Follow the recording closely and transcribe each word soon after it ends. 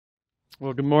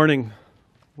Well, good morning.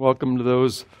 Welcome to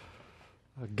those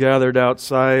gathered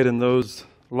outside and those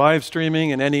live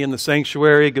streaming and any in the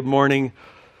sanctuary. Good morning.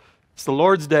 It's the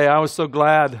Lord's Day. I was so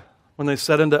glad when they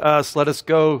said unto us, "Let us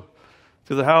go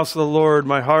to the house of the Lord."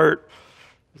 My heart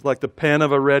is like the pen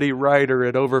of a ready writer.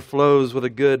 It overflows with a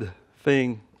good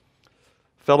thing.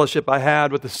 Fellowship I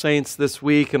had with the saints this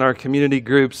week in our community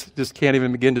groups, just can't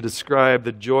even begin to describe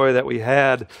the joy that we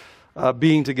had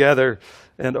being together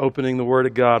and opening the Word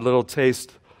of God. Little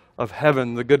taste of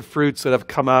heaven, the good fruits that have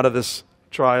come out of this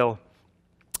trial.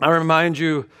 I remind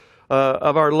you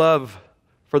of our love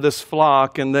for this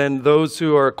flock, and then those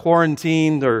who are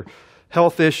quarantined or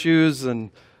health issues.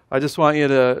 And I just want you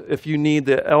to, if you need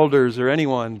the elders or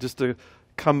anyone, just to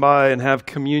come by and have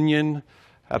communion,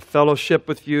 have fellowship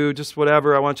with you, just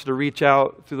whatever. I want you to reach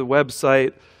out through the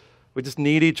website. We just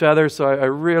need each other, so I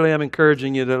really am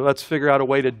encouraging you to let's figure out a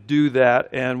way to do that,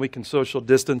 and we can social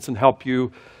distance and help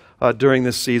you during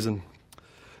this season.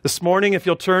 This morning, if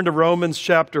you'll turn to Romans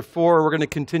chapter 4, we're going to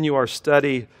continue our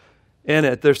study in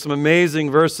it. There's some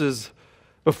amazing verses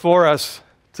before us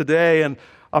today, and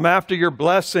I'm after your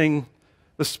blessing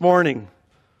this morning.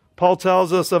 Paul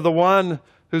tells us of the one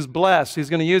who's blessed. He's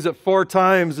going to use it 4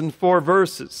 times in 4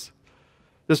 verses.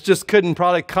 This just couldn't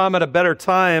probably come at a better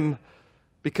time,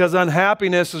 because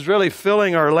unhappiness is really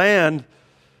filling our land.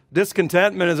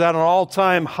 Discontentment is at an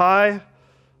all-time high.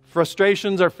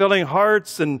 Frustrations are filling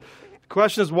hearts. And the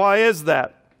question is, why is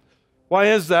that? Why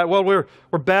is that? Well, we're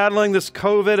battling this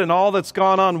COVID and all that's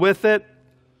gone on with it.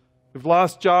 We've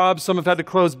lost jobs. Some have had to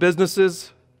close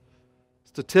businesses.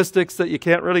 Statistics that you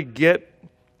can't really get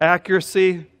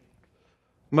accuracy.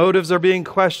 Motives are being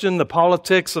questioned. The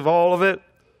politics of all of it.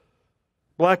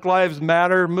 Black Lives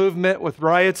Matter movement with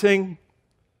rioting.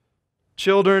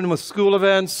 Children with school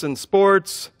events and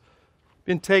sports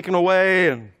being taken away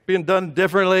and being done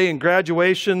differently, and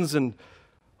graduations and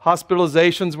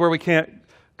hospitalizations where we can't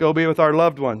go be with our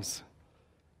loved ones,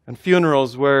 and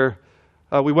funerals where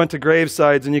we went to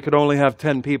gravesides and you could only have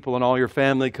 10 people and all your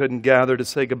family couldn't gather to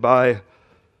say goodbye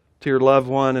to your loved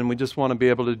one, and we just want to be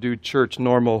able to do church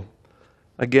normal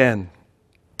again.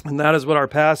 And that is what our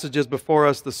passage is before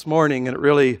us this morning, and it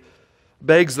really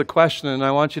begs the question, and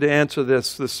I want you to answer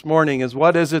this morning, is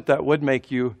what is it that would make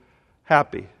you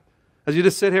happy? As you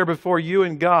just sit here before you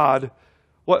and God,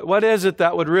 what is it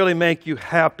that would really make you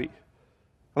happy?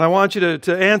 And I want you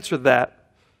to answer that.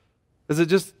 Is it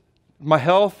just my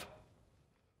health?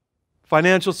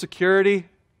 Financial security?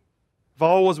 If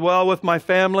all was well with my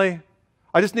family?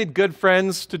 I just need good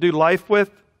friends to do life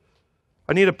with?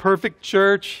 I need a perfect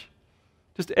church?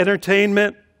 Just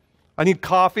entertainment? I need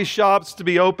coffee shops to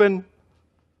be open?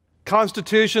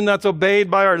 Constitution that's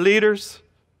obeyed by our leaders,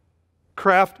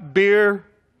 craft beer,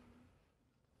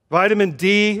 vitamin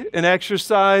D and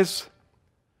exercise,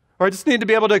 or I just need to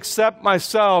be able to accept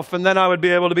myself and then I would be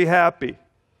able to be happy.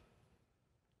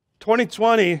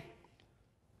 2020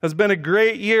 has been a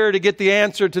great year to get the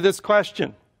answer to this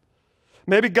question.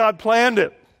 Maybe God planned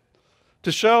it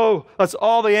to show us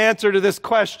all the answer to this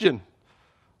question.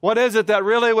 What is it that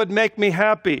really would make me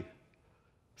happy?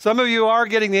 Some of you are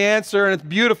getting the answer, and it's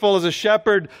beautiful as a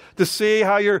shepherd to see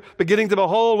how you're beginning to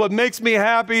behold what makes me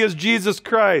happy is Jesus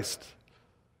Christ.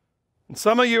 And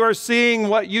some of you are seeing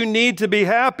what you need to be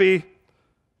happy,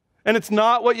 and it's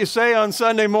not what you say on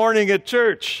Sunday morning at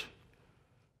church.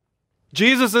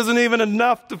 Jesus isn't even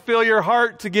enough to fill your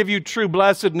heart to give you true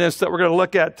blessedness that we're going to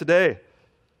look at today.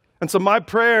 And so my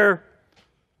prayer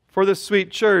for this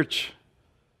sweet church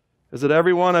is that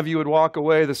every one of you would walk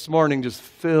away this morning just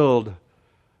filled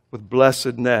with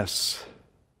blessedness.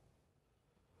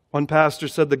 One pastor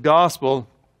said the gospel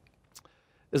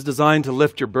is designed to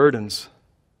lift your burdens,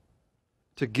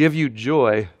 to give you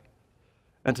joy,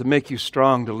 and to make you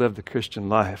strong to live the Christian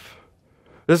life.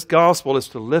 This gospel is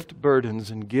to lift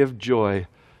burdens and give joy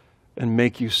and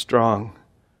make you strong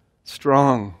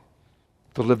to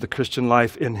live the Christian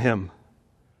life in Him.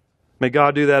 May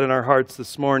God do that in our hearts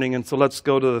this morning. And so let's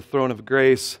go to the throne of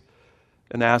grace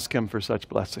and ask Him for such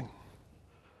blessing.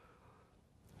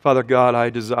 Father God,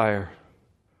 I desire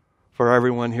for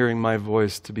everyone hearing my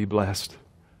voice to be blessed.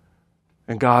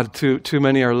 And God, too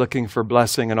many are looking for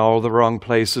blessing in all the wrong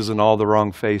places and all the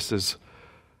wrong faces.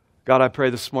 God, I pray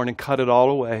this morning, cut it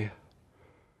all away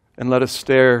and let us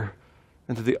stare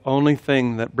into the only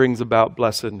thing that brings about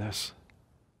blessedness.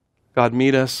 God,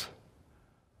 meet us,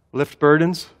 lift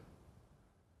burdens,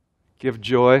 give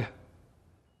joy,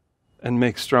 and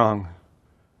make strong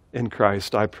in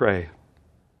Christ, I pray.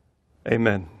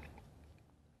 Amen.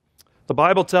 The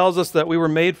Bible tells us that we were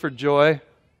made for joy.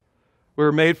 We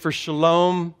were made for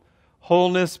shalom,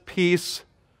 wholeness, peace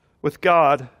with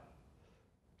God.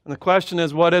 And the question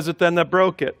is, what is it then that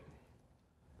broke it?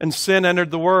 And sin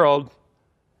entered the world,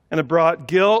 and it brought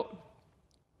guilt,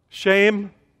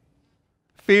 shame,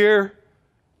 fear,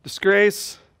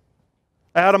 disgrace.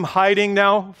 Adam hiding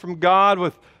now from God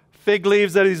with fig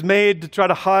leaves that he's made to try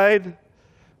to hide.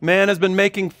 Man has been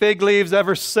making fig leaves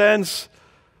ever since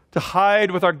to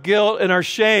hide with our guilt and our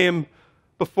shame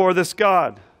before this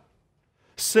God.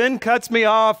 Sin cuts me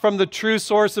off from the true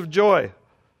source of joy.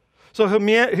 So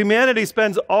humanity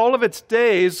spends all of its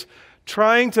days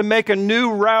trying to make a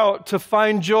new route to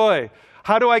find joy.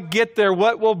 How do I get there?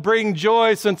 What will bring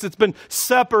joy since it's been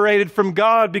separated from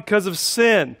God because of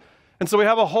sin? And so we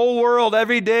have a whole world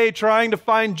every day trying to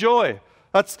find joy.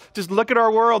 Let's just look at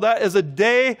our world. That is a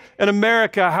day in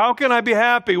America. How can I be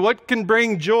happy? What can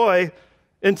bring joy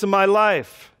into my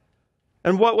life?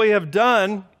 And what we have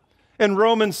done in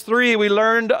Romans 3, we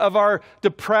learned of our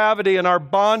depravity and our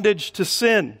bondage to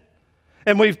sin.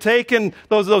 And we've taken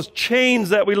those chains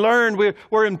that we learned.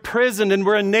 We're imprisoned and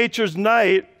we're in nature's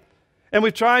night. And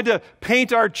we've tried to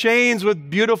paint our chains with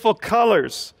beautiful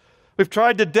colors. We've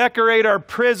tried to decorate our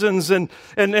prisons and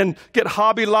get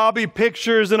Hobby Lobby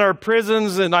pictures in our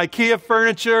prisons and IKEA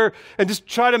furniture and just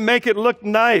try to make it look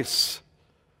nice.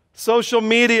 Social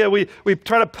media, we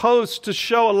try to post to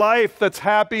show a life that's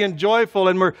happy and joyful,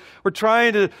 and we're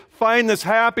trying to find this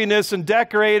happiness and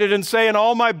decorate it and say, in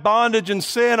all my bondage and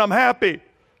sin, I'm happy.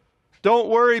 Don't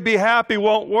worry, be happy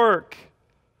won't work.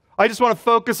 I just want to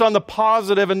focus on the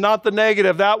positive and not the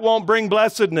negative. That won't bring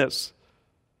blessedness.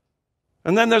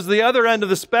 And then there's the other end of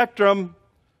the spectrum.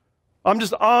 I'm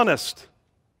just honest.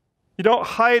 You don't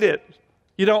hide it.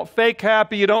 You don't fake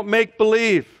happy. You don't make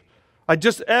believe. I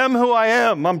just am who I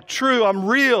am. I'm true. I'm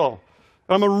real.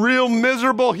 I'm a real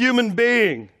miserable human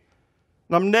being.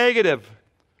 And I'm negative.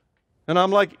 And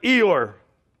I'm like Eeyore.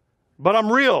 But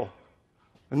I'm real.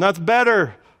 And that's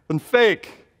better than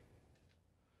fake.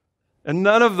 And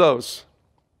none of those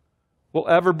will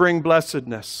ever bring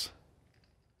blessedness.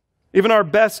 Even our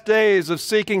best days of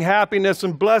seeking happiness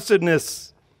and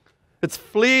blessedness, it's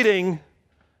fleeting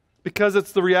because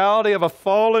it's the reality of a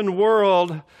fallen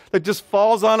world that just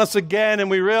falls on us again, and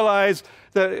we realize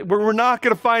that we're not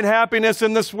going to find happiness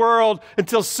in this world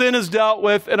until sin is dealt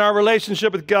with in our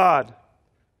relationship with God.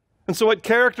 And so what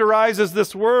characterizes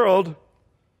this world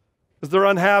is they're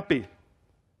unhappy,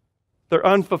 they're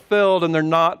unfulfilled, and they're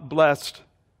not blessed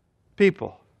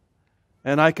people.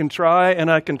 And I can try,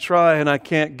 and I can try, and I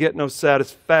can't get no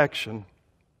satisfaction.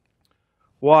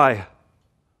 Why?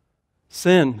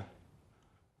 Sin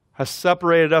has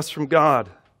separated us from God.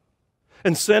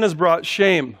 And sin has brought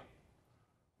shame.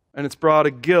 And it's brought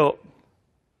a guilt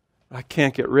I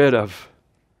can't get rid of.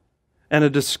 And a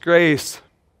disgrace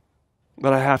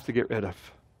that I have to get rid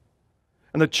of.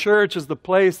 And the church is the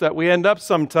place that we end up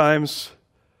sometimes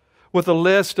with a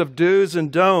list of do's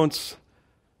and don'ts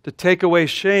to take away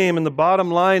shame. And the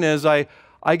bottom line is I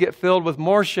get filled with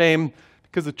more shame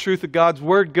because the truth of God's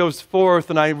word goes forth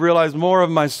and I realize more of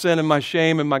my sin and my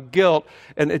shame and my guilt,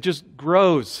 and it just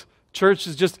grows. Church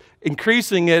is just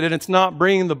increasing it, and it's not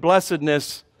bringing the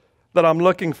blessedness that I'm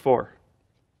looking for.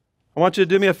 I want you to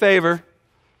do me a favor.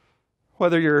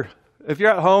 If you're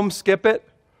at home, skip it.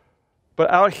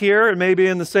 But out here and maybe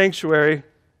in the sanctuary,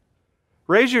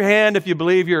 raise your hand if you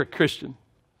believe you're a Christian.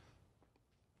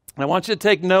 And I want you to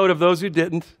take note of those who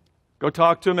didn't. Go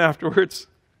talk to them afterwards.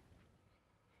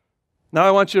 Now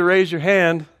I want you to raise your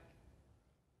hand.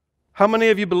 How many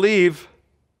of you believe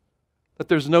that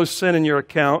there's no sin in your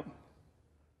account,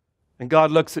 and God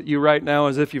looks at you right now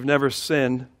as if you've never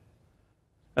sinned,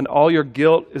 and all your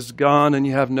guilt is gone, and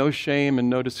you have no shame and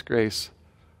no disgrace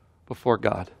before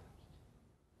God?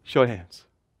 Show of hands.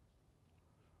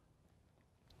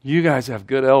 You guys have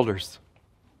good elders.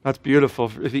 That's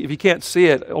beautiful. If you can't see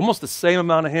it, almost the same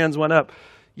amount of hands went up.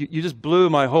 You just blew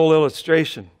my whole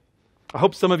illustration. I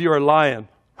hope some of you are lying.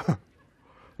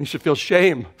 You should feel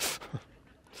shame.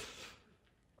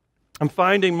 I'm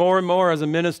finding more and more as a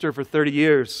minister for 30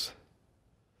 years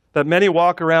that many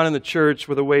walk around in the church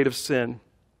with a weight of sin,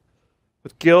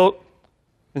 with guilt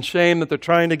and shame that they're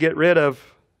trying to get rid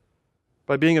of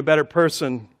by being a better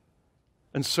person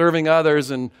and serving others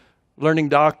and learning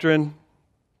doctrine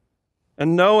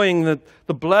and knowing that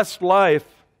the blessed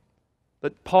life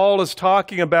that Paul is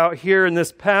talking about here in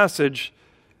this passage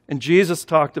and Jesus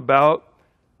talked about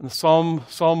in Psalm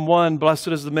 1, blessed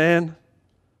is the man.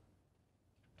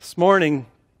 This morning,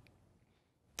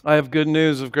 I have good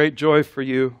news of great joy for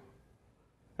you.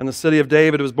 In the city of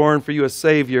David was born for you a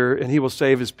Savior, and he will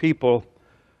save his people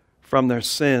from their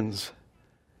sins.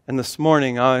 And this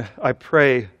morning, I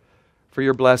pray for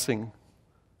your blessing.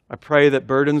 I pray that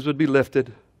burdens would be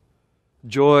lifted,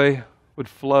 joy would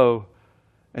flow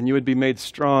and you would be made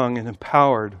strong and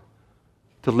empowered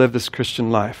to live this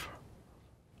Christian life.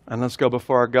 And let's go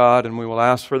before our God and we will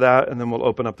ask for that, and then we'll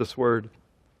open up this word.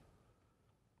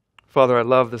 Father, I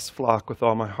love this flock with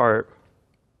all my heart.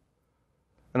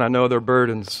 And I know their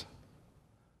burdens.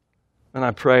 And I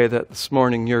pray that this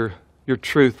morning your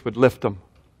truth would lift them.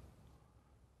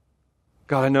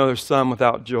 God, I know there's some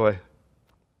without joy.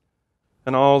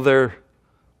 And all their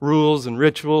rules and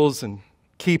rituals and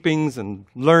keepings and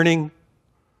learning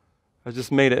has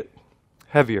just made it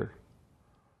heavier.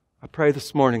 I pray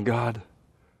this morning, God,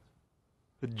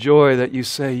 the joy that you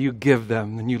say you give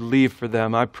them and you leave for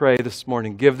them, I pray this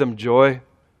morning, give them joy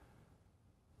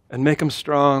and make them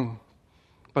strong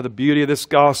by the beauty of this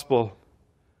gospel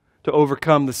to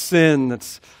overcome the sin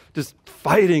that's just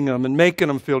fighting them and making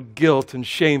them feel guilt and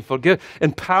shameful.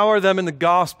 Empower them in the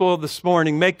gospel this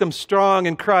morning. Make them strong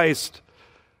in Christ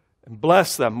and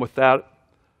bless them with that.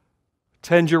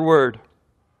 Tend your word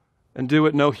and do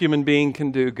what no human being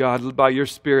can do. God, by your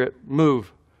Spirit,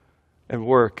 move and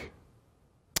work.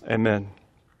 Amen.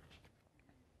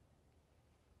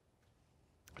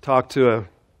 I talked to a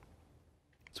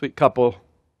sweet couple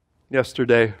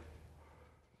yesterday,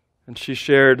 and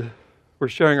we're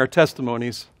sharing our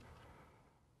testimonies,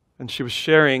 and she was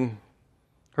sharing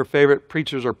her favorite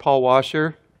preachers are Paul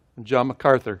Washer and John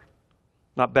MacArthur.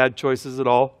 Not bad choices at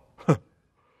all.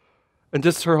 And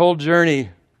just her whole journey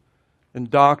in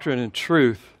doctrine and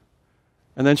truth.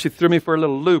 And then she threw me for a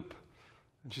little loop,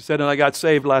 and she said, and I got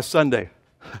saved last Sunday.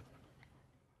 I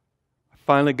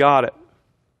finally got it.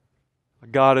 I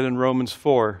got it in Romans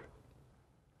 4.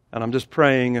 And I'm just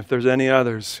praying if there's any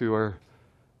others who are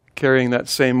carrying that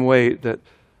same weight, that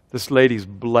this lady's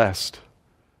blessed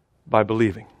by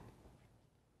believing.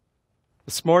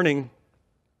 This morning,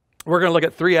 we're going to look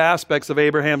at 3 aspects of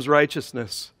Abraham's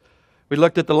righteousness. We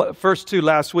looked at the first 2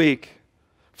 last week.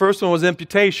 First one was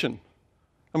imputation.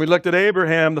 And we looked at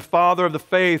Abraham, the father of the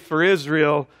faith for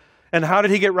Israel. And how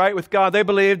did he get right with God? They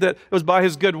believed that it was by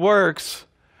his good works.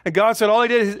 And God said all he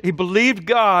did is he believed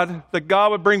God, that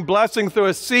God would bring blessing through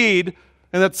a seed,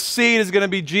 and that seed is going to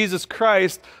be Jesus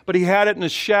Christ, but he had it in a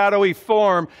shadowy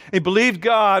form. He believed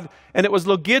God, and it was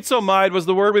logizomai was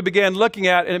the word we began looking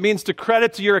at, and it means to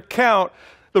credit to your account.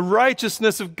 The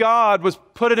righteousness of God was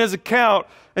put in his account,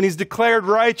 and he's declared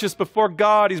righteous before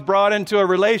God. He's brought into a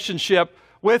relationship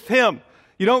with him.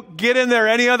 You don't get in there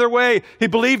any other way. He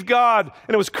believed God,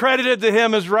 and it was credited to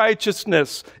him as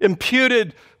righteousness,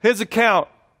 imputed his account.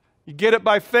 You get it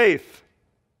by faith.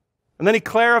 And then he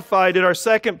clarified it, our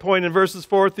second point in verses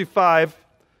 4 through 5,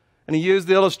 and he used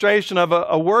the illustration of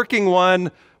a working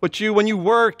one, which when you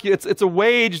work, it's a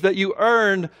wage that you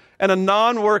earned, and a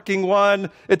non-working one,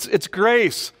 it's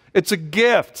grace. It's a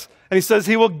gift. And he says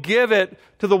he will give it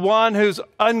to the one who's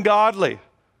ungodly.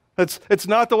 It's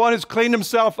not the one who's cleaned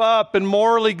himself up and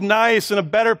morally nice and a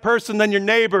better person than your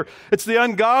neighbor. It's the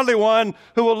ungodly one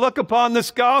who will look upon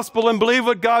this gospel and believe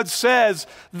what God says.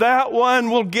 That one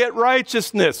will get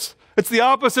righteousness. It's the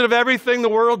opposite of everything the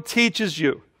world teaches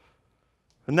you.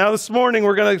 And now this morning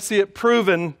we're going to see it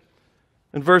proven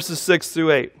in verses 6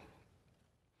 through 8.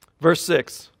 Verse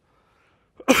 6.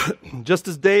 Just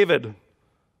as David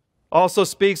also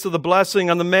speaks of the blessing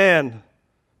on the man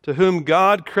to whom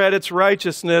God credits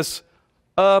righteousness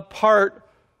apart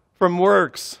from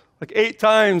works. Like 8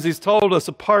 times he's told us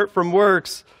apart from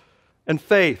works and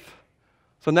faith.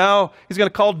 So now he's going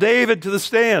to call David to the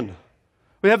stand.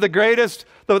 We have the greatest,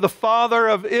 the father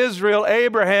of Israel,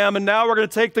 Abraham, and now we're going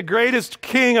to take the greatest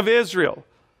king of Israel,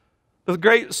 the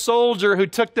great soldier who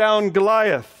took down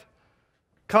Goliath,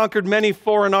 conquered many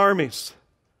foreign armies,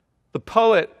 the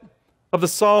poet of the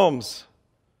Psalms.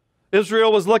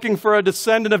 Israel was looking for a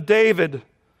descendant of David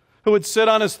who would sit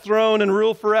on his throne and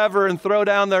rule forever and throw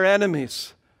down their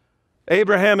enemies.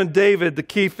 Abraham and David, the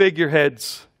key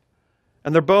figureheads.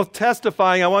 And they're both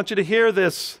testifying, I want you to hear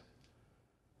this,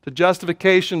 to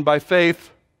justification by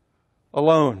faith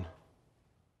alone.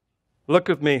 Look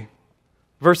with me.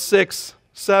 Verse 6,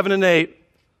 7, and 8.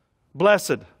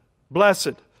 Blessed,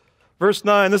 blessed. Verse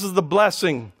 9, this is the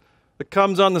blessing that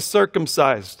comes on the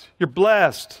circumcised. You're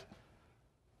blessed.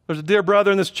 There's a dear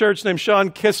brother in this church named Sean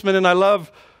Kissman, and I love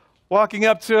walking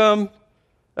up to him.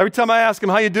 Every time I ask him,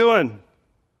 how you doing?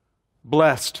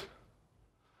 Blessed.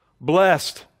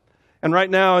 Blessed. And right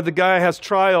now, the guy has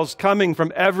trials coming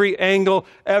from every angle,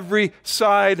 every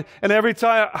side, and every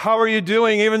time, how are you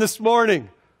doing, even this morning?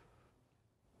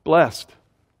 Blessed.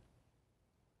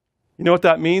 You know what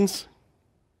that means?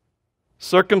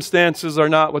 Circumstances are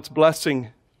not what's blessing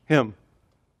him.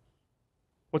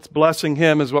 What's blessing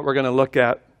him is what we're going to look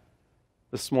at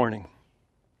this morning.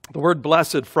 The word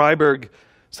blessed, Freiberg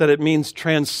said it means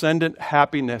transcendent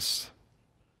happiness,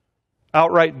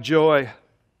 outright joy.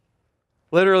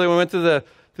 Literally, when we went through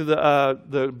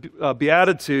the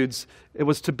Beatitudes, it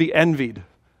was to be envied.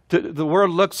 The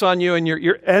world looks on you and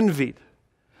you're envied.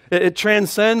 It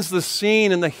transcends the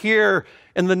seen and the here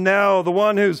and the now. The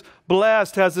one who's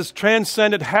blessed has this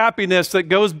transcendent happiness that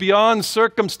goes beyond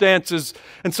circumstances.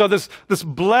 And so this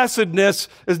blessedness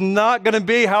is not going to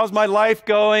be, how's my life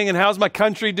going and how's my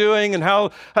country doing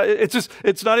and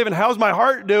it's not even how's my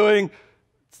heart doing.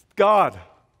 It's God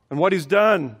and what He's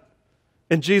done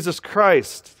in Jesus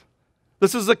Christ.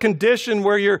 This is a condition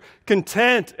where you're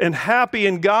content and happy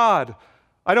in God.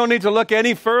 I don't need to look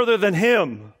any further than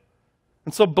Him.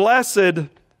 And so blessed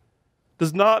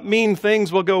does not mean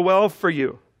things will go well for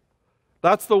you.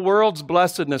 That's the world's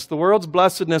blessedness. The world's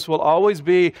blessedness will always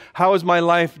be, how is my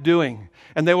life doing?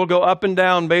 And they will go up and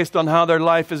down based on how their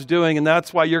life is doing. And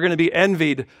that's why you're going to be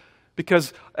envied,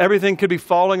 because everything could be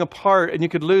falling apart and you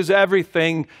could lose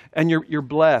everything, and you're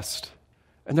blessed.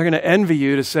 And they're going to envy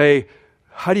you to say,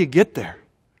 how do you get there?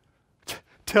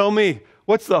 Tell me,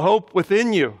 what's the hope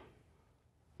within you?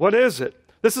 What is it?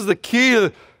 This is the key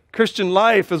to Christian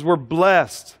life, is we're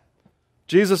blessed.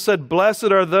 Jesus said, blessed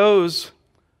are those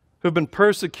who've been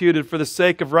persecuted for the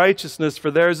sake of righteousness, for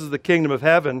theirs is the kingdom of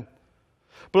heaven.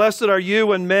 Blessed are you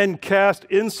when men cast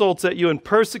insults at you and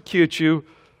persecute you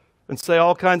and say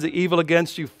all kinds of evil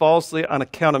against you falsely on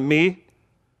account of me.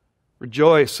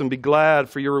 Rejoice and be glad,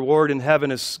 for your reward in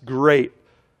heaven is great,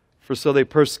 for so they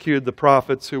persecuted the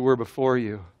prophets who were before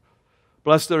you.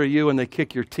 Blessed are you when they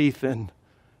kick your teeth in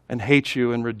and hate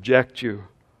you and reject you.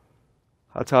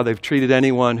 That's how they've treated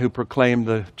anyone who proclaimed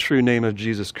the true name of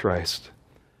Jesus Christ.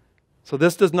 So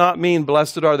this does not mean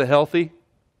blessed are the healthy,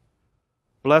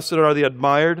 blessed are the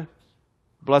admired,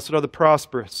 blessed are the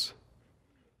prosperous.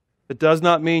 It does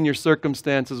not mean your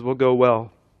circumstances will go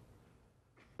well.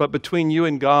 But between you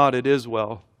and God, it is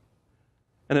well.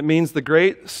 And it means the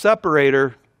great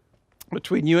separator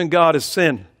between you and God is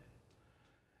sin.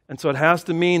 And so it has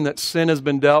to mean that sin has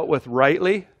been dealt with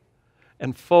rightly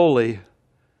and fully.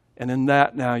 And in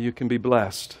that now you can be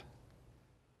blessed.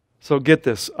 So get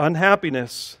this.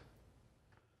 Unhappiness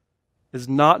is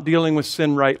not dealing with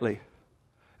sin rightly.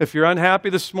 If you're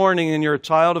unhappy this morning and you're a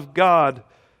child of God,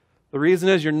 the reason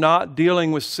is you're not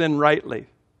dealing with sin rightly.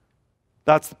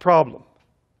 That's the problem.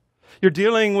 You're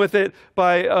dealing with it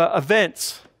by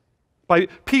events, by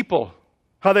people,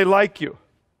 how they like you,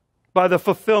 by the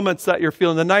fulfillments that you're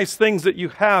feeling, the nice things that you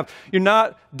have. You're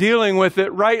not dealing with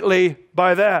it rightly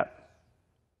by that.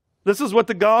 This is what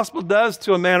the gospel does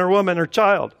to a man or woman or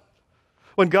child.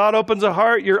 When God opens a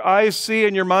heart, your eyes see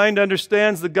and your mind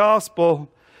understands the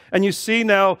gospel, and you see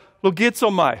now,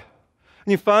 logizomai.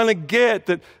 And you finally get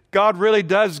that God really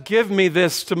does give me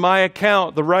this to my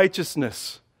account, the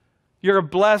righteousness. You're a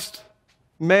blessed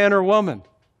man or woman.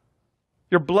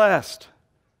 You're blessed.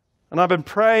 And I've been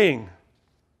praying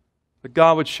that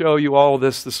God would show you all of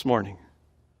this morning.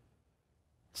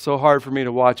 It's so hard for me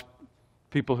to watch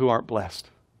people who aren't blessed.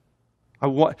 I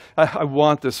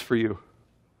want this for you.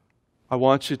 I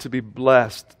want you to be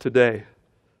blessed today,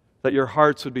 that your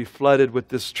hearts would be flooded with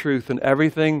this truth, and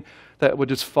everything that would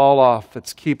just fall off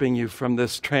that's keeping you from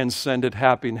this transcendent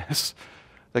happiness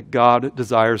that God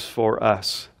desires for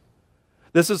us.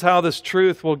 This is how this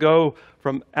truth will go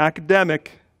from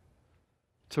academic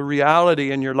to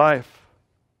reality in your life.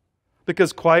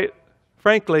 Because quite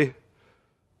frankly,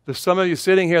 there's some of you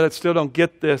sitting here that still don't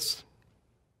get this.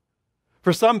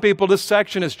 For some people, this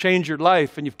section has changed your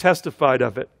life and you've testified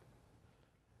of it.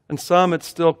 And some, it's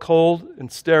still cold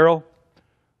and sterile.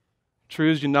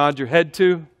 Truths you nod your head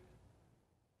to.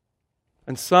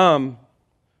 And some,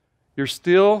 you're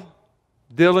still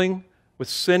dealing with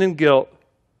sin and guilt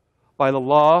by the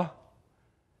law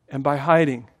and by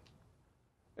hiding.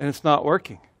 And it's not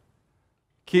working.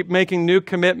 Keep making new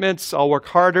commitments. I'll work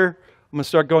harder. I'm going to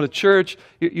start going to church.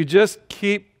 You just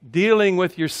keep dealing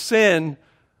with your sin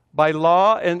by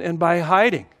law and by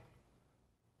hiding.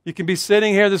 You can be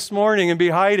sitting here this morning and be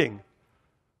hiding.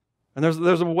 And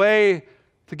there's a way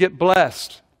to get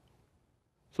blessed.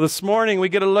 So this morning we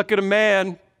get to look at a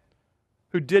man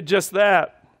who did just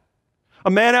that. A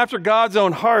man after God's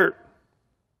own heart.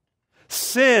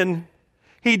 Sin,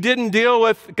 he didn't deal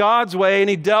with God's way, and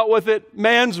he dealt with it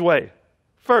man's way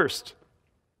first.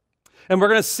 And we're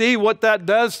going to see what that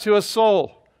does to a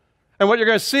soul. And what you're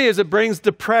going to see is it brings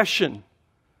depression.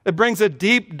 It brings a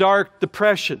deep, dark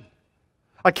depression.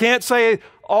 I can't say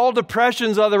all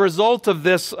depressions are the result of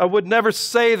this. I would never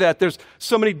say that. There's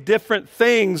so many different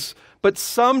things, but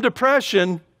some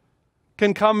depression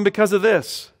can come because of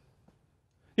this.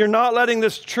 You're not letting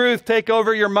this truth take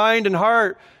over your mind and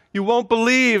heart. You won't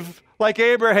believe like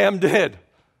Abraham did.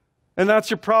 And that's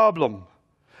your problem.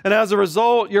 And as a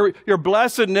result, your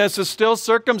blessedness is still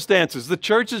circumstances. The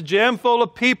church is jam full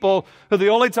of people who the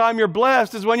only time you're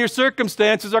blessed is when your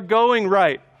circumstances are going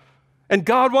right. And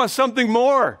God wants something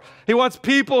more. He wants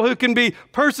people who can be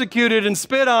persecuted and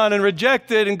spit on and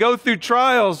rejected and go through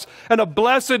trials and a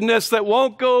blessedness that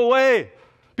won't go away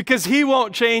because He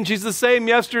won't change. He's the same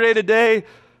yesterday, today,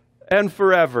 and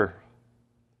forever.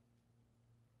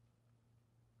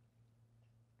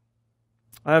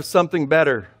 I have something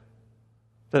better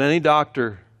than any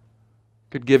doctor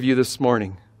could give you this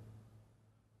morning.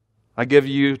 I give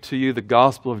to you the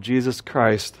gospel of Jesus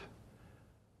Christ,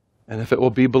 and if it will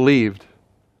be believed,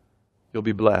 you'll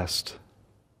be blessed.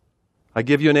 I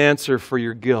give you an answer for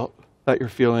your guilt that you're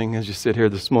feeling as you sit here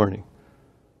this morning,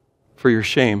 for your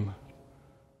shame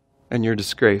and your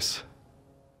disgrace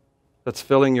that's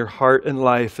filling your heart and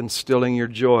life and stilling your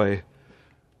joy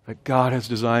that God has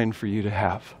designed for you to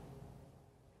have.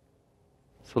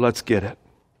 So let's get it.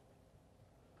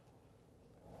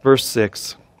 Verse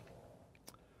 6.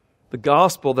 The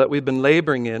gospel that we've been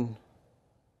laboring in,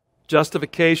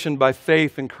 justification by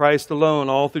faith in Christ alone,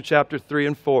 all through chapter 3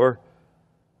 and 4.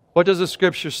 What does the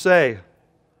scripture say?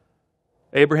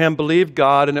 Abraham believed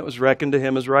God and it was reckoned to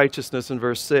him as righteousness in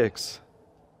verse 6.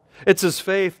 It's his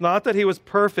faith, not that he was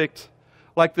perfect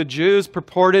like the Jews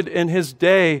purported in his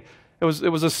day. It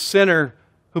was a sinner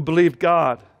who believed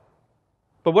God.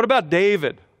 But what about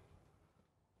David?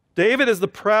 David is the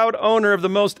proud owner of the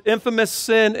most infamous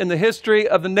sin in the history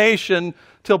of the nation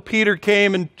till Peter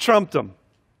came and trumped him.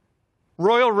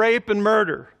 Royal rape and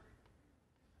murder.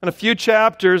 And a few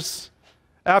chapters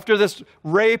after this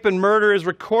rape and murder is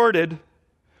recorded,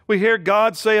 we hear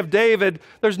God say of David,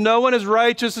 there's no one as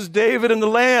righteous as David in the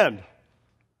land.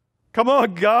 Come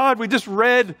on, God. We just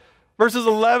read verses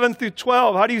 11 through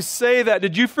 12. How do you say that?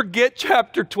 Did you forget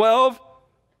chapter 12?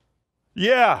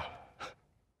 Yeah.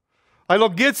 I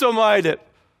logizomide it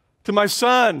to my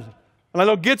son, and I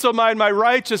logizomide my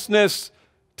righteousness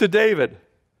to David.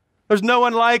 There's no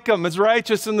one like him as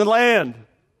righteous in the land.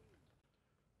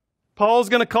 Paul's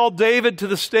going to call David to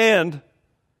the stand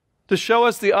to show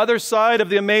us the other side of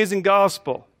the amazing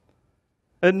gospel.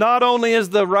 And not only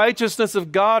is the righteousness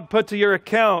of God put to your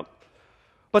account,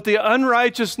 but the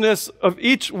unrighteousness of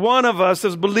each one of us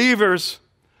as believers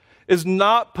is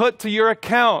not put to your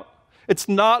account. It's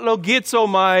not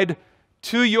logizomide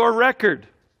to your record,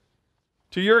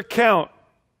 to your account.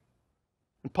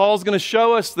 And Paul's going to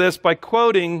show us this by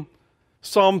quoting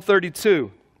Psalm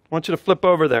 32. I want you to flip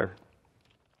over there.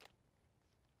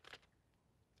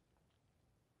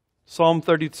 Psalm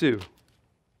 32.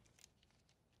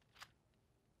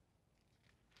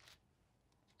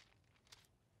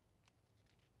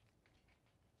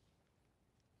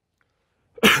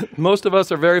 Most of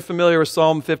us are very familiar with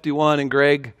Psalm 51, and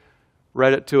Greg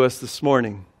read it to us this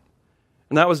morning.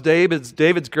 And that was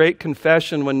David's great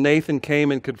confession when Nathan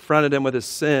came and confronted him with his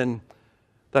sin,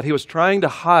 that he was trying to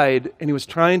hide and he was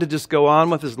trying to just go on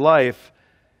with his life,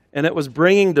 and it was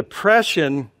bringing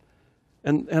depression.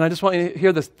 And I just want you to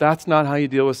hear this. That's not how you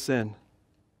deal with sin.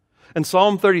 And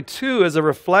Psalm 32 is a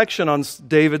reflection on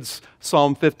David's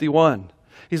Psalm 51.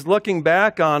 He's looking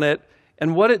back on it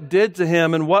and what it did to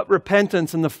him and what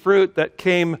repentance and the fruit that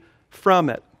came from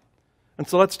it. And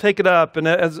so let's take it up.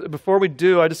 And before we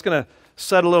do, I'm just going to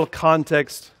set a little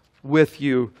context with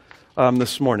you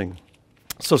this morning.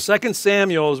 So 2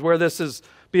 Samuel is where this is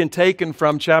being taken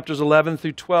from, chapters 11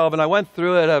 through 12. And I went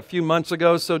through it a few months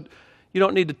ago, so you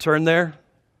don't need to turn there.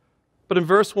 But in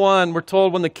verse 1, we're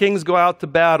told when the kings go out to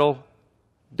battle,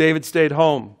 David stayed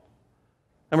home.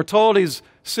 And we're told he's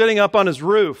sitting up on his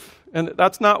roof. And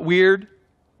that's not weird.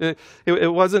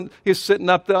 It wasn't, he was sitting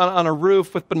up on a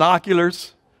roof with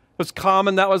binoculars. It was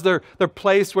common. That was their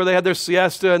place where they had their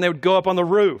siesta, and they would go up on the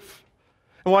roof.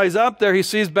 And while he's up there, he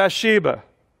sees Bathsheba.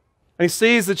 And he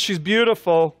sees that she's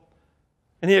beautiful,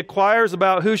 and he inquires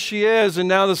about who she is, and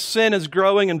now the sin is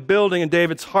growing and building in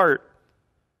David's heart.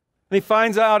 And he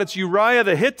finds out it's Uriah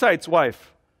the Hittite's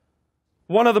wife,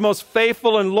 one of the most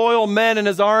faithful and loyal men in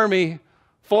his army,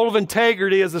 full of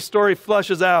integrity as the story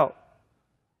fleshes out.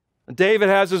 And David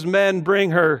has his men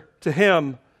bring her to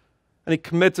him, and he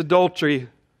commits adultery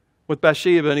with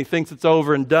Bathsheba, and he thinks it's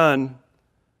over and done.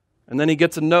 And then he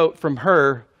gets a note from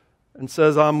her and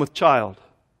says, I'm with child.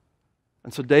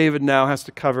 And so David now has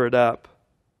to cover it up.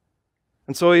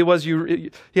 And so he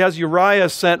has Uriah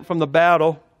sent from the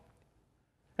battle,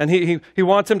 and he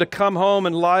wants him to come home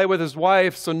and lie with his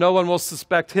wife so no one will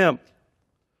suspect him.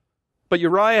 But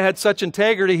Uriah had such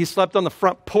integrity, he slept on the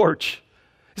front porch.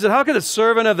 He said, how could a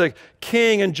servant of the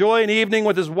king enjoy an evening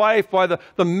with his wife while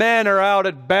the men are out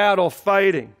at battle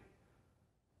fighting?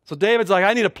 So David's like,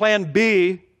 I need a plan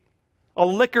B.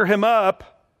 I'll liquor him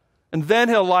up, and then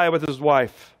he'll lie with his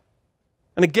wife.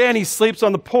 And again, he sleeps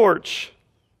on the porch.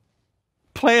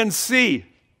 Plan C.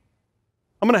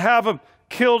 I'm going to have him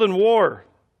killed in war.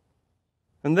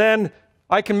 And then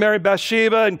I can marry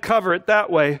Bathsheba and cover it that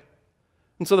way.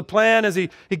 And so the plan is he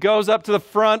goes up to the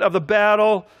front of the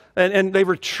battle, and they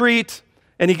retreat,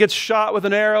 and he gets shot with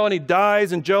an arrow, and he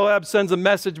dies, and Joab sends a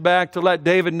message back to let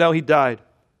David know he died.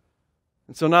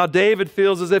 And so now David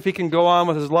feels as if he can go on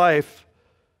with his life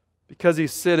because he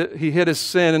hid his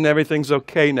sin and everything's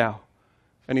okay now.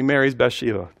 And he marries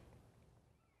Bathsheba.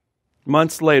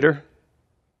 Months later,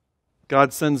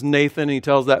 God sends Nathan, and he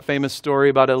tells that famous story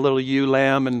about a little ewe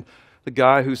lamb and the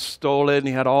guy who stole it, and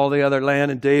he had all the other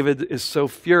land, and David is so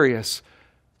furious.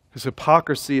 His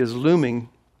hypocrisy is looming.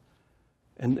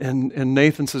 And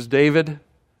Nathan says, David,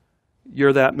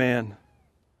 you're that man.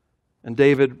 And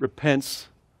David repents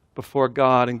before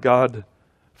God, and God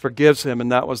forgives him.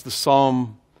 And that was the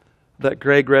psalm that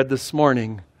Greg read this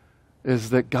morning,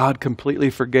 is that God completely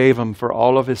forgave him for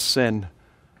all of his sin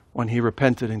when he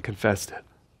repented and confessed it.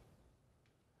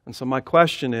 And so my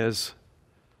question is,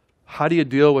 how do you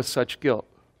deal with such guilt?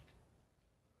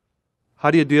 How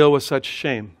do you deal with such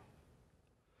shame?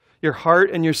 Your heart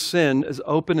and your sin is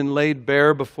open and laid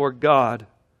bare before God.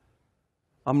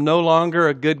 I'm no longer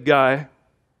a good guy.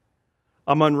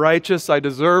 I'm unrighteous. I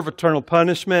deserve eternal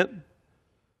punishment.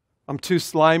 I'm too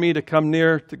slimy to come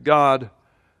near to God.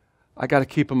 I got to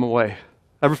keep him away.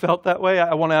 Ever felt that way?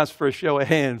 I want to ask for a show of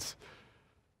hands.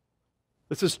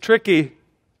 This is tricky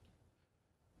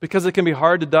because it can be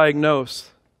hard to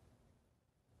diagnose.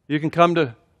 You can come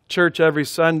to church every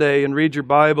Sunday and read your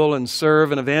Bible and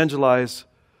serve and evangelize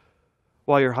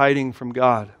while you're hiding from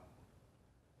God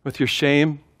with your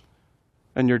shame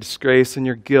and your disgrace and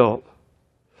your guilt.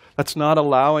 That's not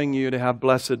allowing you to have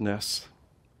blessedness.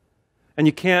 And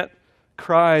you can't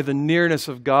cry, the nearness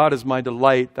of God is my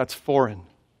delight. That's foreign.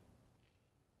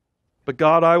 But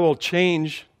God, I will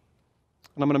change,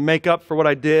 and I'm going to make up for what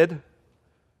I did,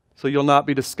 so you'll not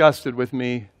be disgusted with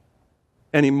me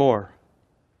anymore.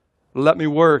 Let me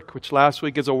work, which last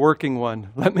week is a working one.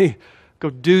 Let me go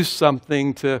do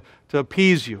something to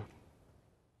appease you.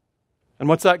 And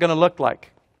what's that going to look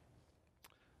like?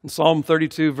 In Psalm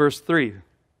 32, verse 3,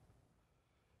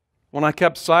 when I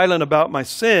kept silent about my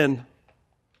sin,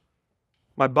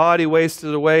 my body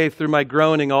wasted away through my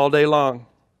groaning all day long.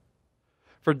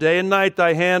 For day and night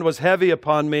thy hand was heavy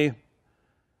upon me.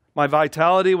 My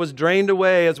vitality was drained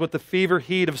away as with the fever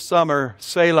heat of summer.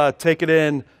 Selah, take it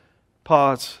in.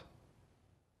 Pause.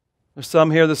 There's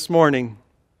some here this morning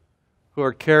who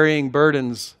are carrying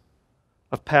burdens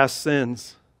of past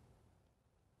sins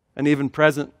and even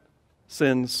present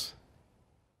sins.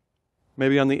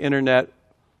 Maybe on the internet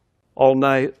all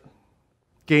night,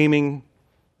 gaming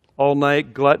all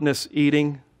night, gluttonous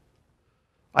eating.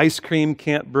 Ice cream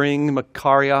can't bring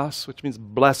makarios, which means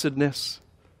blessedness.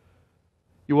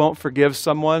 You won't forgive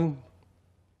someone.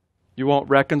 You won't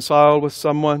reconcile with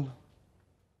someone.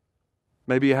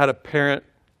 Maybe you had a parent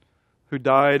who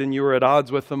died and you were at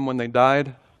odds with them when they died.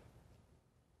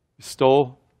 You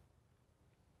stole.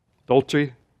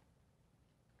 Adultery.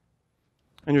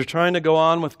 And you're trying to go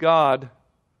on with God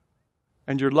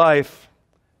and your life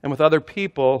and with other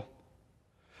people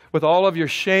with all of your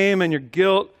shame and your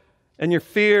guilt and your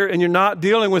fear, and you're not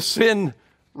dealing with sin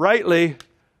rightly,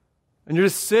 and you're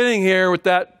just sitting here with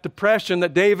that depression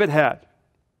that David had.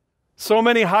 So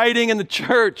many hiding in the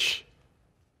church,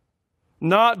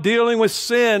 not dealing with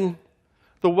sin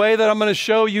the way that I'm going to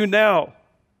show you now.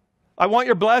 I want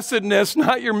your blessedness,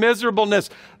 not your miserableness.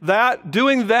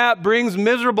 Doing that brings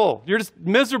miserable. You're just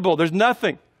miserable. There's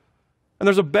nothing. And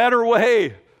there's a better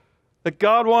way that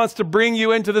God wants to bring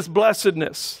you into this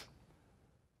blessedness.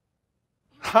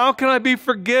 How can I be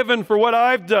forgiven for what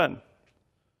I've done?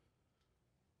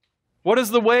 What is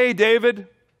the way, David?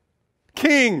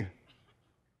 King,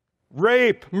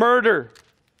 rape, murder.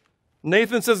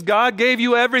 Nathan says, God gave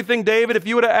you everything, David. If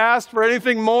you would have asked for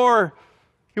anything more,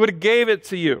 he would have gave it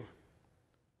to you.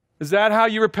 Is that how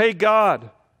you repay God?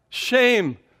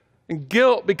 Shame and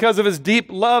guilt because of his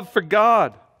deep love for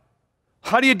God.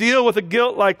 How do you deal with a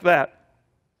guilt like that?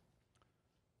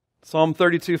 Psalm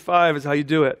 32:5 is how you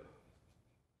do it.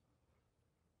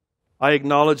 I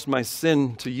acknowledged my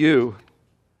sin to you,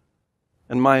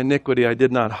 and my iniquity I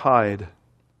did not hide.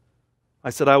 I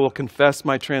said, I will confess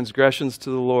my transgressions to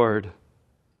the Lord,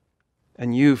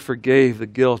 and you forgave the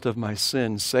guilt of my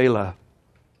sin. Selah.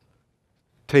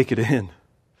 Take it in.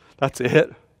 That's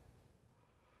it.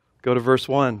 Go to verse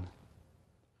 1.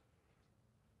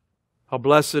 How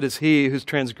blessed is he whose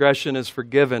transgression is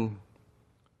forgiven,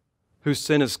 whose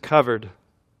sin is covered.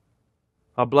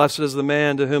 How blessed is the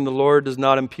man to whom the Lord does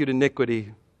not impute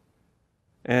iniquity,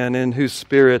 and in whose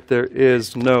spirit there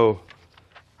is no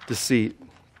deceit.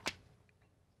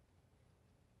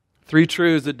 Three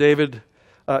truths that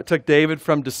took David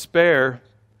from despair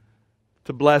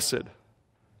to blessed.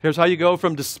 Here's how you go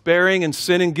from despairing and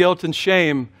sin and guilt and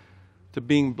shame to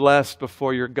being blessed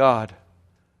before your God.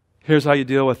 Here's how you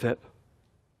deal with it.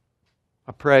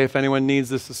 I pray if anyone needs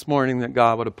this morning that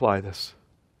God would apply this.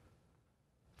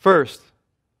 First,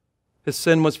 his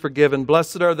sin was forgiven.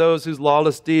 Blessed are those whose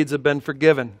lawless deeds have been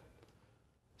forgiven.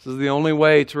 This is the only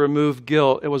way to remove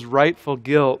guilt. It was rightful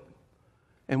guilt,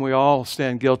 and we all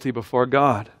stand guilty before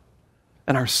God,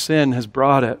 and our sin has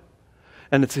brought it.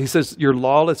 And he says, your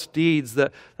lawless deeds,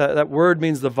 that word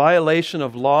means the violation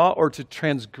of law or to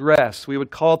transgress. We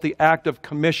would call it the act of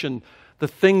commission, the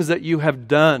things that you have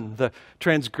done, the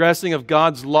transgressing of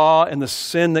God's law and the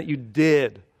sin that you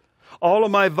did. All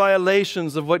of my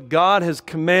violations of what God has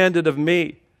commanded of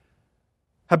me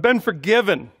have been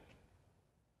forgiven.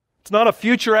 It's not a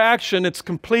future action, it's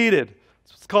completed.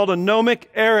 It's called a nomic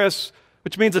eris,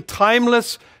 which means a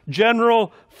timeless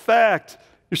general fact.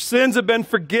 Your sins have been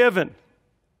forgiven.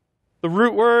 The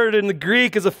root word in the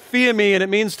Greek is aphiemi, and it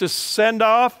means to send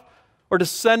off or to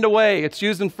send away. It's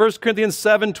used in 1 Corinthians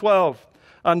 7:12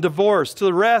 on divorce. To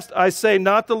the rest, I say,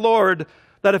 not the Lord,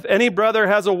 that if any brother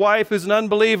has a wife who's an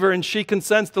unbeliever and she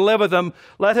consents to live with him,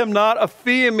 let him not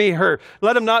aphiemi her.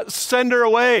 Let him not send her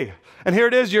away. And here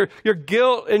it is, your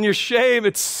guilt and your shame,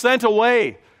 it's sent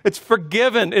away. It's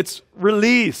forgiven. It's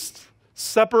released.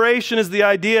 Separation is the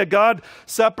idea. God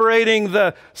separating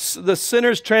the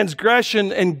sinner's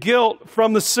transgression and guilt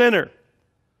from the sinner.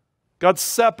 God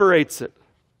separates it.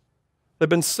 They've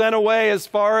been sent away as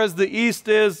far as the east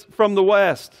is from the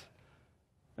west.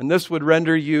 And this would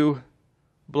render you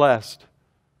blessed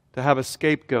to have a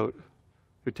scapegoat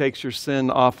who takes your sin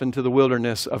off into the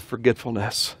wilderness of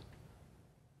forgetfulness.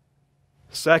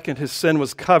 Second, his sin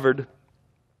was covered,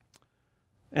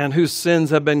 and whose sins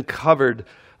have been covered.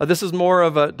 This is more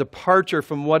of a departure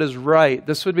from what is right.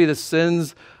 This would be the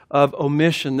sins of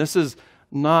omission. This is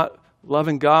not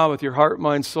loving God with your heart,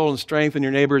 mind, soul, and strength, and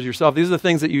your neighbor as yourself. These are the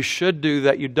things that you should do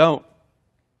that you don't.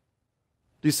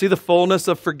 Do you see the fullness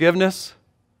of forgiveness?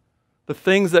 The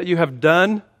things that you have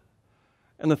done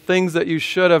and the things that you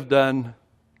should have done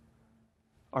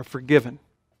are forgiven.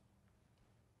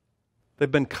 They've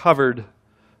been covered.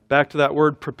 Back to that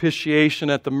word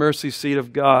propitiation at the mercy seat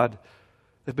of God.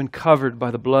 They've been covered by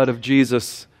the blood of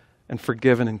Jesus and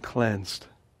forgiven and cleansed.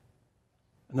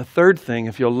 And the third thing,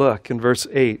 if you'll look in verse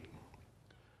 8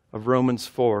 of Romans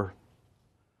 4,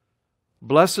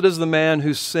 blessed is the man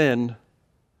whose sin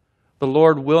the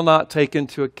Lord will not take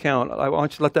into account. I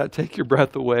want you to let that take your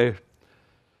breath away.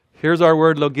 Here's our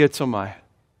word logizomai.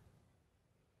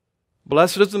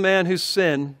 Blessed is the man whose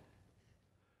sin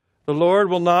the Lord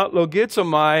will not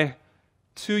logizomai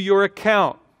to your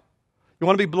account. You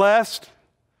want to be blessed?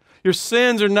 Your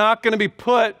sins are not going to be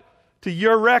put to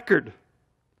your record. And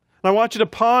I want you to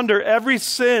ponder every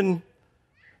sin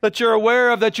that you're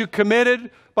aware of that you committed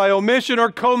by omission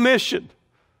or commission.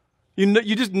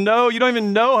 You just know, you don't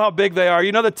even know how big they are.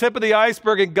 You know the tip of the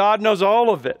iceberg, and God knows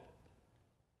all of it.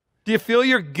 Do you feel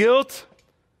your guilt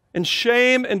and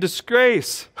shame and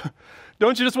disgrace?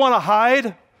 Don't you just want to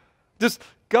hide?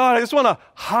 God, I just want to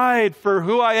hide for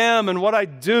who I am and what I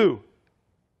do.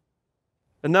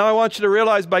 And now I want you to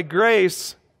realize by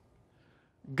grace,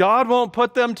 God won't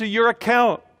put them to your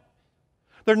account.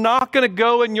 They're not going to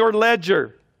go in your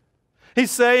ledger.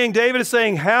 David is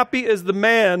saying, happy is the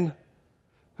man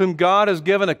whom God has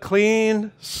given a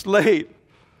clean slate.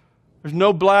 There's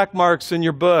no black marks in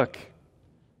your book.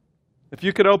 If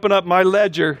you could open up my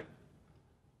ledger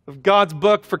of God's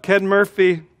book for Ken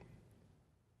Murphy,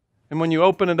 and when you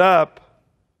open it up,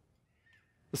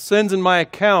 the sins in my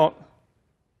account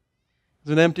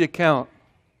is an empty account.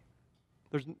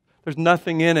 There's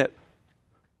nothing in it.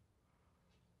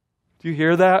 Do you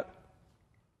hear that?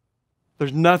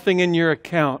 There's nothing in your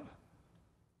account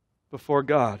before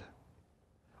God.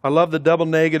 I love the double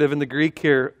negative in the Greek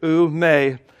here, ou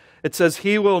me. It says,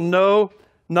 he will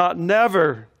not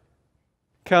never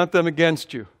count them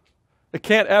against you. It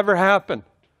can't ever happen.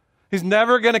 He's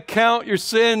never going to count your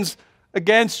sins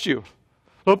against you.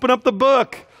 Open up the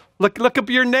book. Look up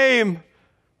your name.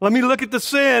 Let me look at the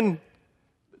sin.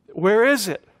 Where is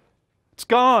it? It's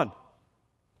gone.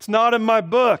 It's not in my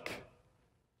book.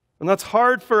 And that's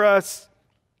hard for us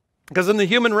because in the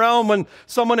human realm, when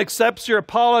someone accepts your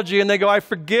apology and they go, I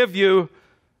forgive you,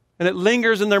 and it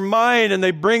lingers in their mind, and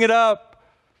they bring it up.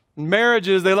 In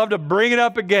marriages, they love to bring it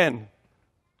up again.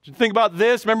 Did you think about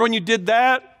this? Remember when you did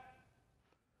that?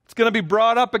 It's going to be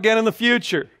brought up again in the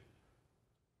future.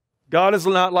 God is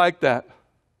not like that.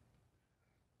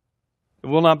 It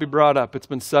will not be brought up. It's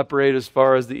been separated as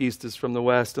far as the east is from the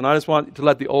west. And I just want to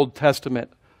let the Old Testament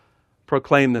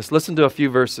proclaim this. Listen to a few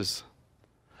verses.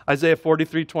 Isaiah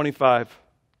 43:25.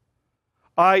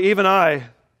 I, even I,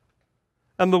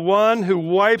 am the one who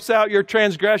wipes out your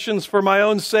transgressions for my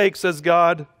own sake, says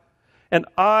God, and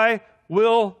I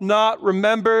will not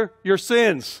remember your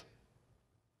sins.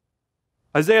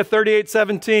 Isaiah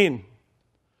 38:17.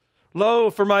 Lo,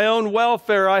 for my own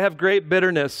welfare I have great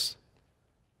bitterness.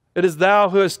 It is thou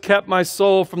who hast kept my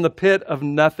soul from the pit of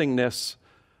nothingness,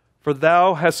 for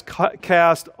thou hast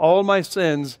cast all my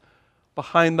sins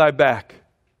behind thy back.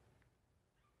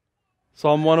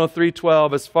 Psalm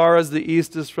 103:12. As far as the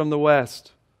east is from the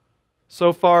west,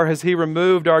 so far has he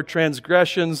removed our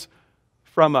transgressions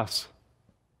from us.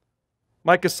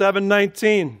 Micah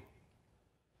 7:19.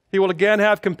 He will again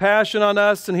have compassion on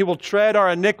us, and he will tread our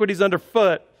iniquities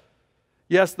underfoot.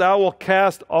 Yes, thou wilt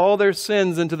cast all their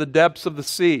sins into the depths of the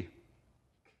sea.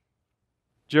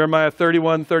 Jeremiah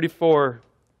 31:34.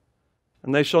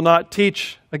 And they shall not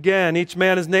teach again each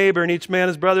man his neighbor and each man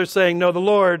his brother, saying, Know the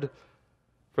Lord,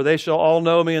 for they shall all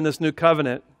know me in this new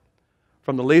covenant.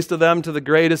 From the least of them to the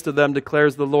greatest of them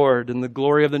declares the Lord, in the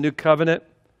glory of the new covenant.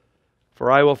 For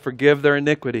I will forgive their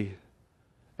iniquity,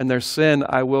 and their sin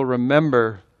I will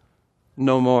remember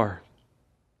no more.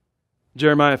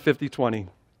 Jeremiah 50:20.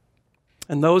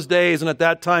 In those days and at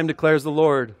that time, declares the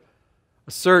Lord,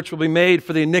 a search will be made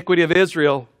for the iniquity of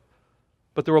Israel,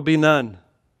 but there will be none,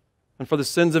 and for the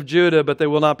sins of Judah, but they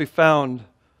will not be found.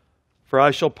 For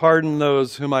I shall pardon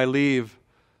those whom I leave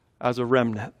as a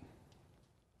remnant.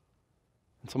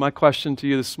 And so my question to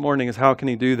you this morning is, how can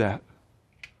he do that?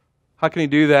 How can he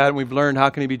do that? And we've learned, how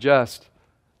can he be just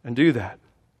and do that?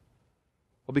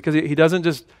 Well, because he doesn't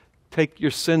just take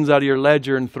your sins out of your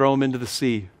ledger and throw them into the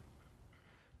sea.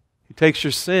 He takes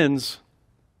your sins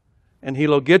and he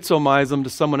logizomize them to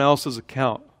someone else's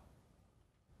account.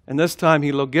 And this time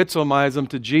he logizomize them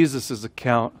to Jesus'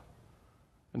 account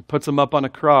and puts them up on a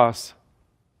cross,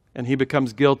 and he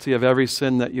becomes guilty of every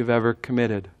sin that you've ever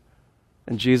committed.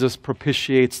 And Jesus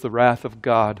propitiates the wrath of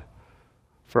God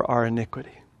for our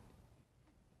iniquity.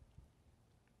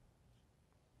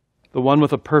 The one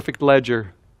with a perfect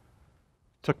ledger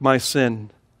took my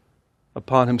sin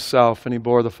upon himself, and he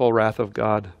bore the full wrath of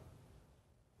God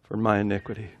for my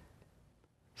iniquity,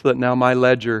 so that now my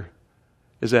ledger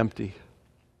is empty.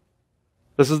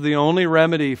 This is the only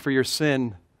remedy for your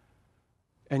sin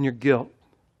and your guilt.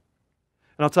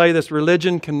 And I'll tell you this,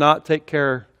 religion cannot take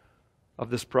care of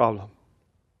this problem.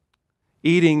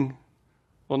 Eating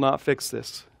will not fix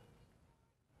this.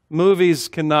 Movies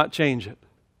cannot change it.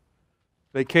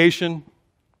 Vacation,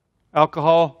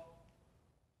 alcohol,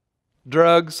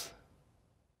 drugs,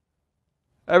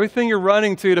 everything you're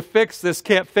running to fix this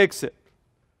can't fix it.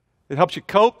 It helps you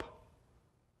cope,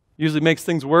 usually makes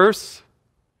things worse,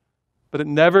 but it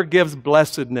never gives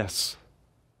blessedness.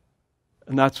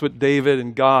 And that's what David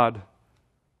and God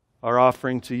are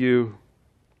offering to you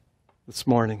this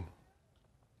morning.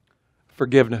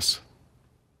 Forgiveness.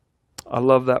 I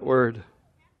love that word.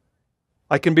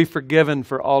 I can be forgiven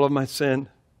for all of my sin.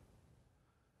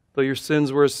 Though your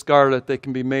sins were as scarlet, they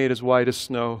can be made as white as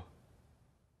snow.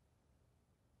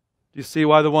 Do you see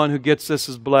why the one who gets this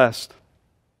is blessed?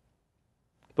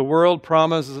 The world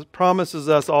promises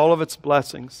us all of its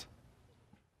blessings.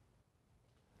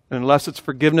 And unless it's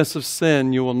forgiveness of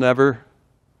sin, you will never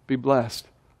be blessed.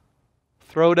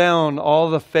 Throw down all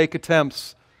the fake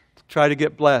attempts to try to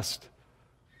get blessed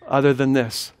other than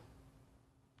this,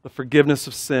 the forgiveness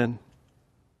of sin.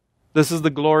 This is the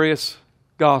glorious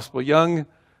gospel. Young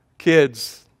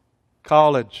kids,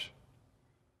 college,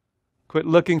 quit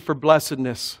looking for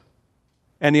blessedness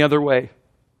any other way.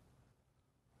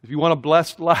 If you want a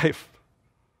blessed life,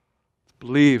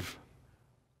 believe,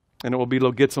 and it will be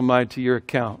logizomai to your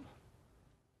account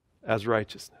as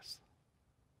righteousness.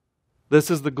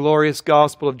 This is the glorious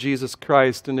gospel of Jesus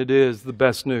Christ, and it is the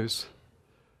best news.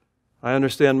 I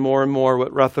understand more and more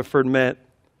what Rutherford meant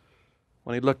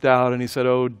when he looked out and he said,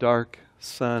 "O dark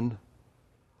sun,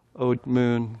 O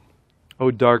moon,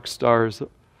 O dark stars,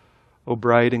 O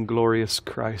bright and glorious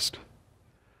Christ."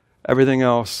 Everything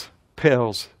else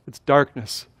pales. It's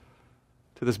darkness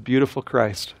to this beautiful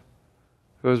Christ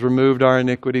who has removed our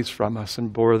iniquities from us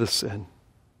and bore the sin.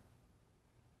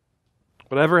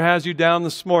 Whatever has you down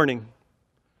this morning,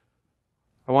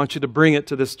 I want you to bring it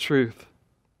to this truth.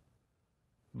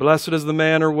 Blessed is the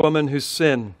man or woman whose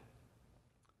sin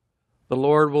the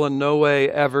Lord will in no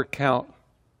way ever count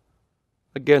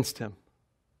against him.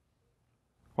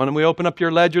 When we open up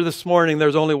your ledger this morning,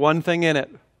 there's only one thing in it: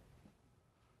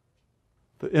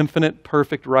 the infinite,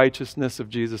 perfect righteousness of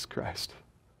Jesus Christ.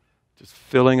 Just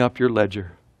filling up your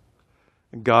ledger.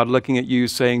 And God looking at you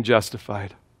saying,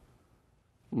 justified,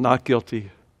 not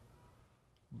guilty,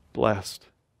 blessed.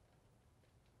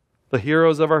 The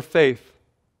heroes of our faith,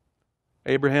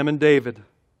 Abraham and David,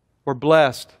 were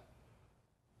blessed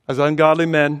as ungodly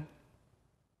men,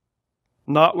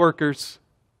 not workers,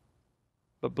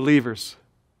 but believers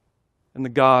in the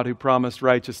God who promised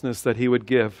righteousness that he would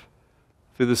give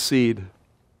through the seed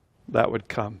that would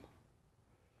come.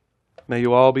 May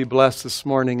you all be blessed this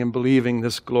morning in believing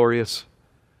this glorious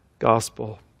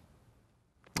gospel.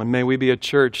 And may we be a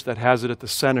church that has it at the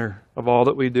center of all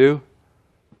that we do.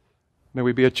 May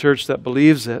we be a church that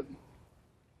believes it,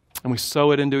 and we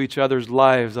sow it into each other's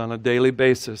lives on a daily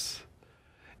basis.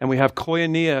 And we have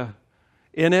koinonia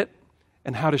in it,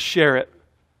 and how to share it,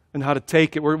 and how to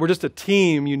take it. We're just a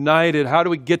team united. How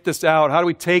do we get this out? How do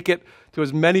we take it to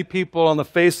as many people on the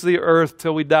face of the earth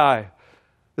till we die?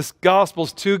 This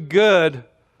gospel's too good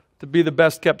to be the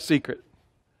best kept secret.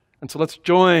 And so let's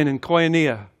join in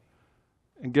koinonia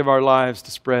and give our lives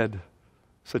to spread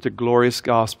such a glorious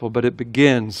gospel. But it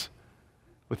begins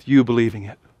with you believing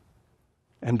it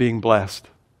and being blessed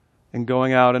and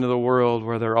going out into the world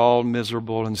where they're all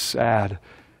miserable and sad.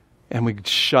 And we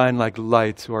shine like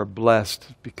lights who are blessed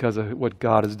because of what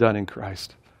God has done in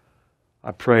Christ.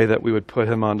 I pray that we would put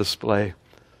him on display.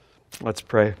 Let's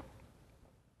pray.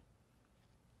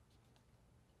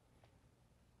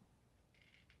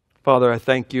 Father, I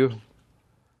thank you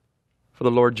for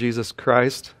the Lord Jesus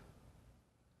Christ.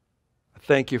 I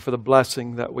thank you for the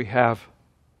blessing that we have.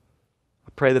 I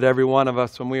pray that every one of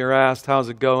us, when we are asked, how's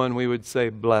it going, we would say,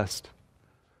 blessed.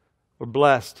 We're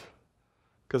blessed.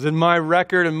 Because in my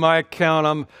record and my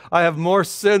account, I have more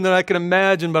sin than I can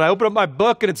imagine, but I open up my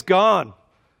book and it's gone.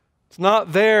 It's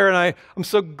not there, and I'm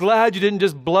so glad you didn't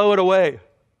just blow it away.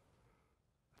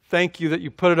 Thank you that you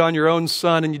put it on your own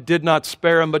Son and you did not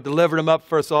spare him, but delivered him up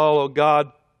for us all, O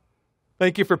God.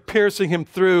 Thank you for piercing him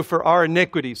through for our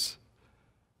iniquities.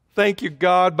 Thank you,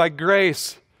 God, by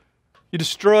grace. You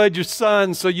destroyed your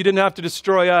Son so you didn't have to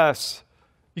destroy us.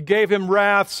 You gave him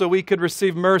wrath so we could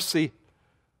receive mercy.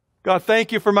 God,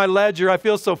 thank you for my ledger. I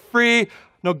feel so free.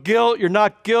 No guilt. You're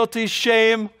not guilty.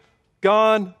 Shame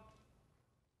gone.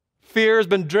 Fear has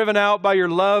been driven out by your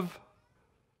love.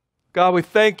 God, we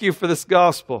thank you for this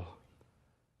gospel.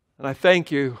 And I thank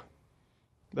you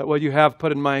that what you have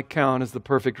put in my account is the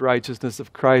perfect righteousness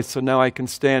of Christ. So now I can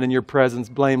stand in your presence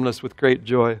blameless with great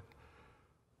joy.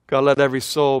 God, let every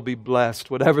soul be blessed,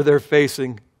 whatever they're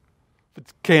facing. If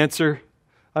it's cancer,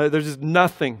 there's just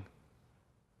nothing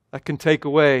that can take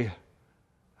away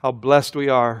how blessed we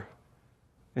are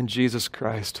in Jesus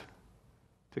Christ.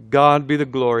 To God be the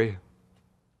glory.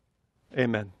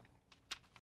 Amen.